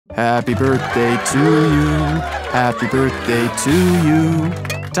Happy birthday to you. Happy birthday to you.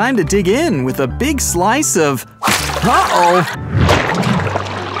 Time to dig in with a big slice of… Uh-oh!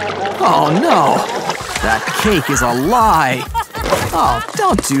 Oh no! That cake is a lie! Oh,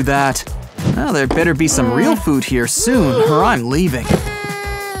 don't do that. Well, there better be some real food here soon, or I'm leaving.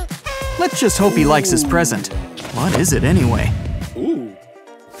 Let's just hope he likes his present. What is it anyway?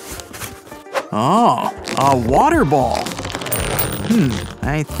 Oh, a water ball.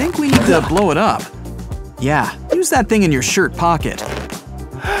 I think we need to blow it up. Yeah, use that thing in your shirt pocket.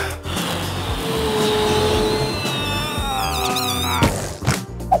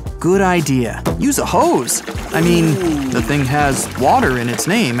 Good idea. Use a hose. I mean, the thing has water in its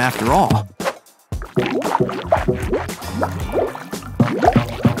name after all.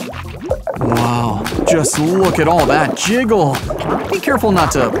 Wow, just look at all that jiggle. Be careful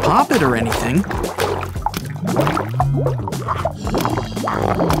not to pop it or anything.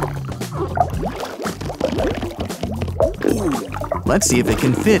 Let's see if it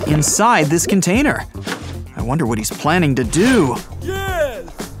can fit inside this container. I wonder what he's planning to do. Yes!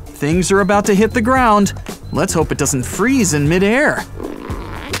 Things are about to hit the ground. Let's hope it doesn't freeze in midair.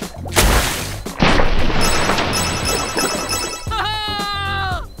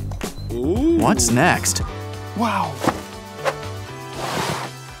 What's next? Wow.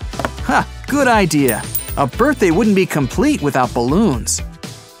 Ha, good idea. A birthday wouldn't be complete without balloons.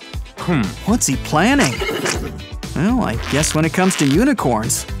 What's he planning? Well, I guess when it comes to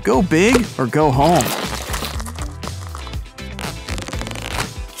unicorns, go big or go home.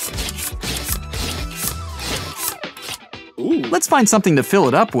 Let's find something to fill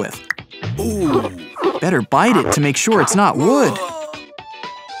it up with. Better bite it to make sure it's not wood.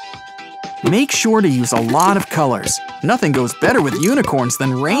 Make sure to use a lot of colors. Nothing goes better with unicorns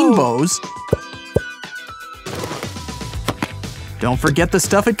than rainbows. Don't forget the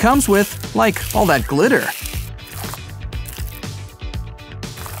stuff it comes with, like all that glitter.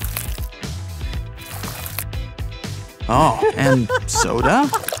 Oh, and soda?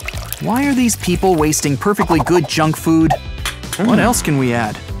 Why are these people wasting perfectly good junk food? What else can we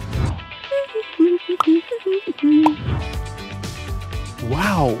add?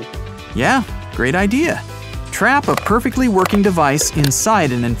 Wow. Yeah, great idea. Trap a perfectly working device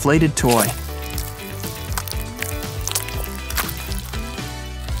inside an inflated toy.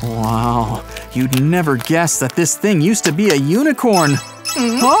 Wow, you'd never guess that this thing used to be a unicorn.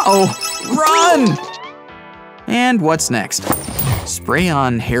 Uh-oh, run! And what's next? Spray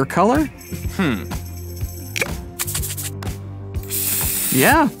on hair color?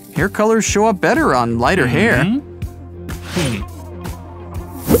 Yeah, hair colors show up better on lighter hair.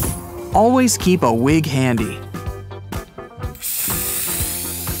 Always keep a wig handy.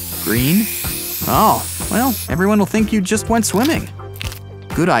 Green? Oh, well, everyone will think you just went swimming.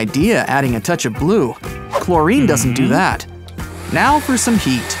 Good idea adding a touch of blue. Chlorine doesn't do that. Now for some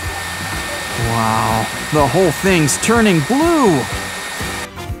heat. Wow, the whole thing's turning blue!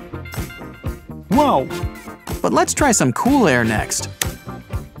 Whoa! But let's try some cool air next.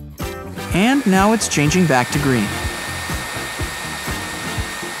 And now it's changing back to green.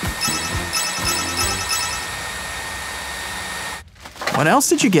 What else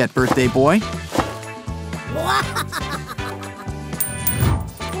did you get, birthday boy?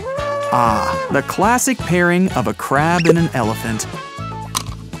 Ah, the classic pairing of a crab and an elephant.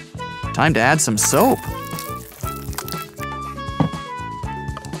 Time to add some soap.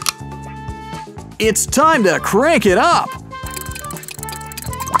 It's time to crank it up!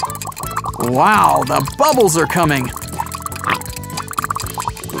 Wow, the bubbles are coming!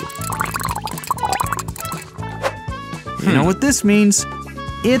 You know what this means?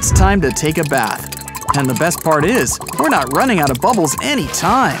 It's time to take a bath. And the best part is, we're not running out of bubbles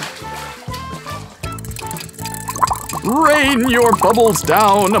anytime. Rain your bubbles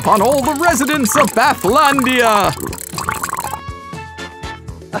down upon all the residents of Bathlandia!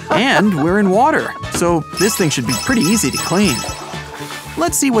 And we're in water, so this thing should be pretty easy to clean.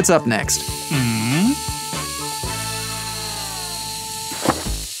 Let's see what's up next.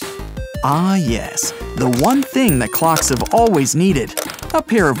 Ah yes, the one thing that clocks have always needed. A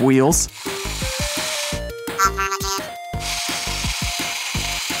pair of wheels.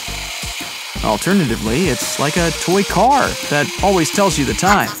 Alternatively, it's like a toy car that always tells you the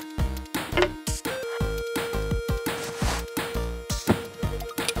time.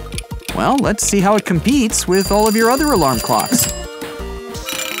 Well, let's see how it competes with all of your other alarm clocks.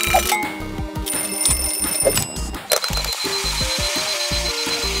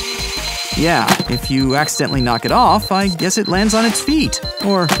 Yeah, if you accidentally knock it off, I guess it lands on its feet.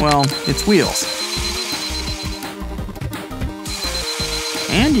 Or, well, its wheels.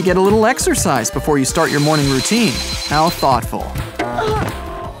 And you get a little exercise before you start your morning routine. How thoughtful.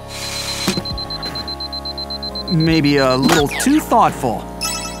 Maybe a little too thoughtful.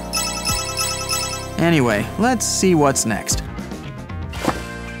 Anyway, let's see what's next.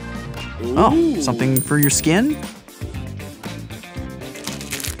 Oh, something for your skin?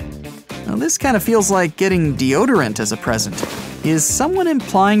 Now, this kind of feels like getting deodorant as a present. Is someone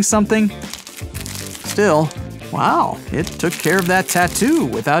implying something? Still, wow, it took care of that tattoo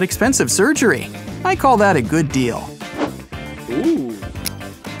without expensive surgery. I call that a good deal. Ooh.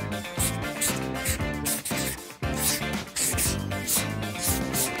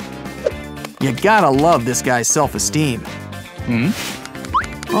 You gotta love this guy's self-esteem.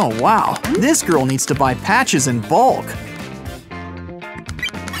 Oh wow, this girl needs to buy patches in bulk.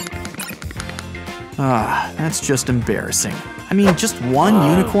 Ah, that's just embarrassing. I mean, just one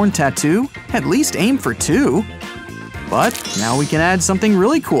unicorn tattoo? At least aim for 2. But now we can add something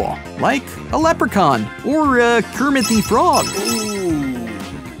really cool, like a leprechaun or a Kermit the Frog.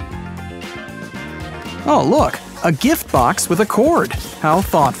 Oh look, a gift box with a cord. How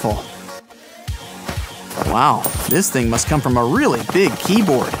thoughtful. Wow, this thing must come from a really big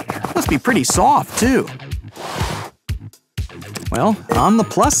keyboard. Must be pretty soft, too. Well, on the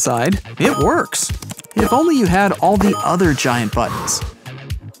plus side, it works. If only you had all the other giant buttons.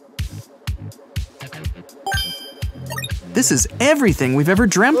 This is everything we've ever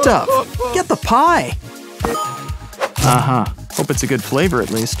dreamt of. Get the pie. Hope it's a good flavor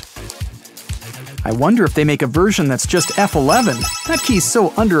at least. I wonder if they make a version that's just F11. That key's so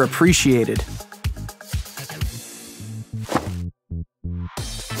underappreciated.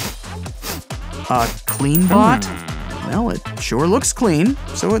 A clean bot? Well, it sure looks clean,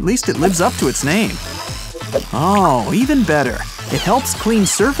 so at least it lives up to its name. Oh, even better. It helps clean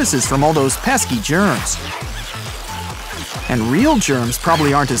surfaces from all those pesky germs. And real germs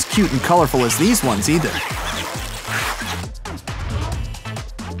probably aren't as cute and colorful as these ones either.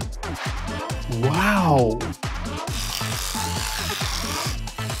 Wow.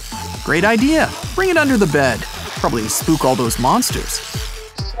 Great idea. Bring it under the bed. Probably spook all those monsters.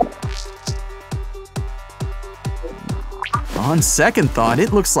 On second thought,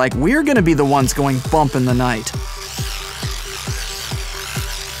 it looks like we're gonna be the ones going bump in the night.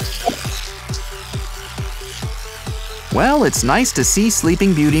 Well, it's nice to see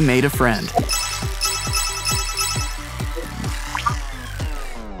Sleeping Beauty made a friend.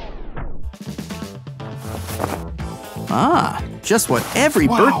 Ah, just what every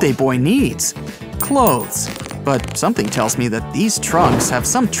birthday boy needs. Clothes. But something tells me that these trunks have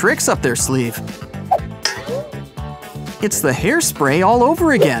some tricks up their sleeve. It's the hairspray all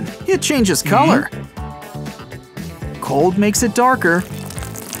over again. It changes color. Cold makes it darker.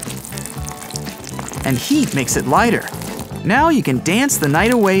 And heat makes it lighter. Now you can dance the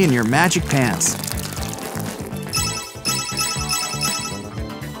night away in your magic pants.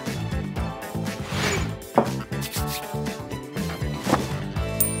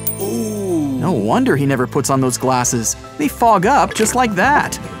 Ooh. No wonder he never puts on those glasses. They fog up just like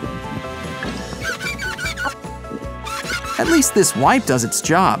that. At least this wipe does its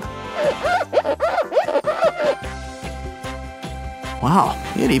job. Wow,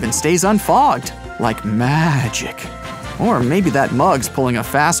 it even stays unfogged. Like magic. Or maybe that mug's pulling a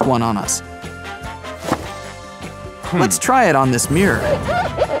fast one on us. Let's try it on this mirror.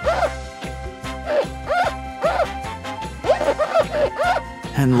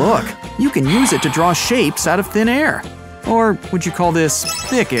 And look, you can use it to draw shapes out of thin air. Or would you call this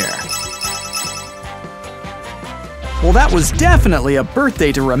thick air? Well, that was definitely a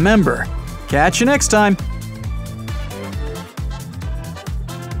birthday to remember. Catch you next time.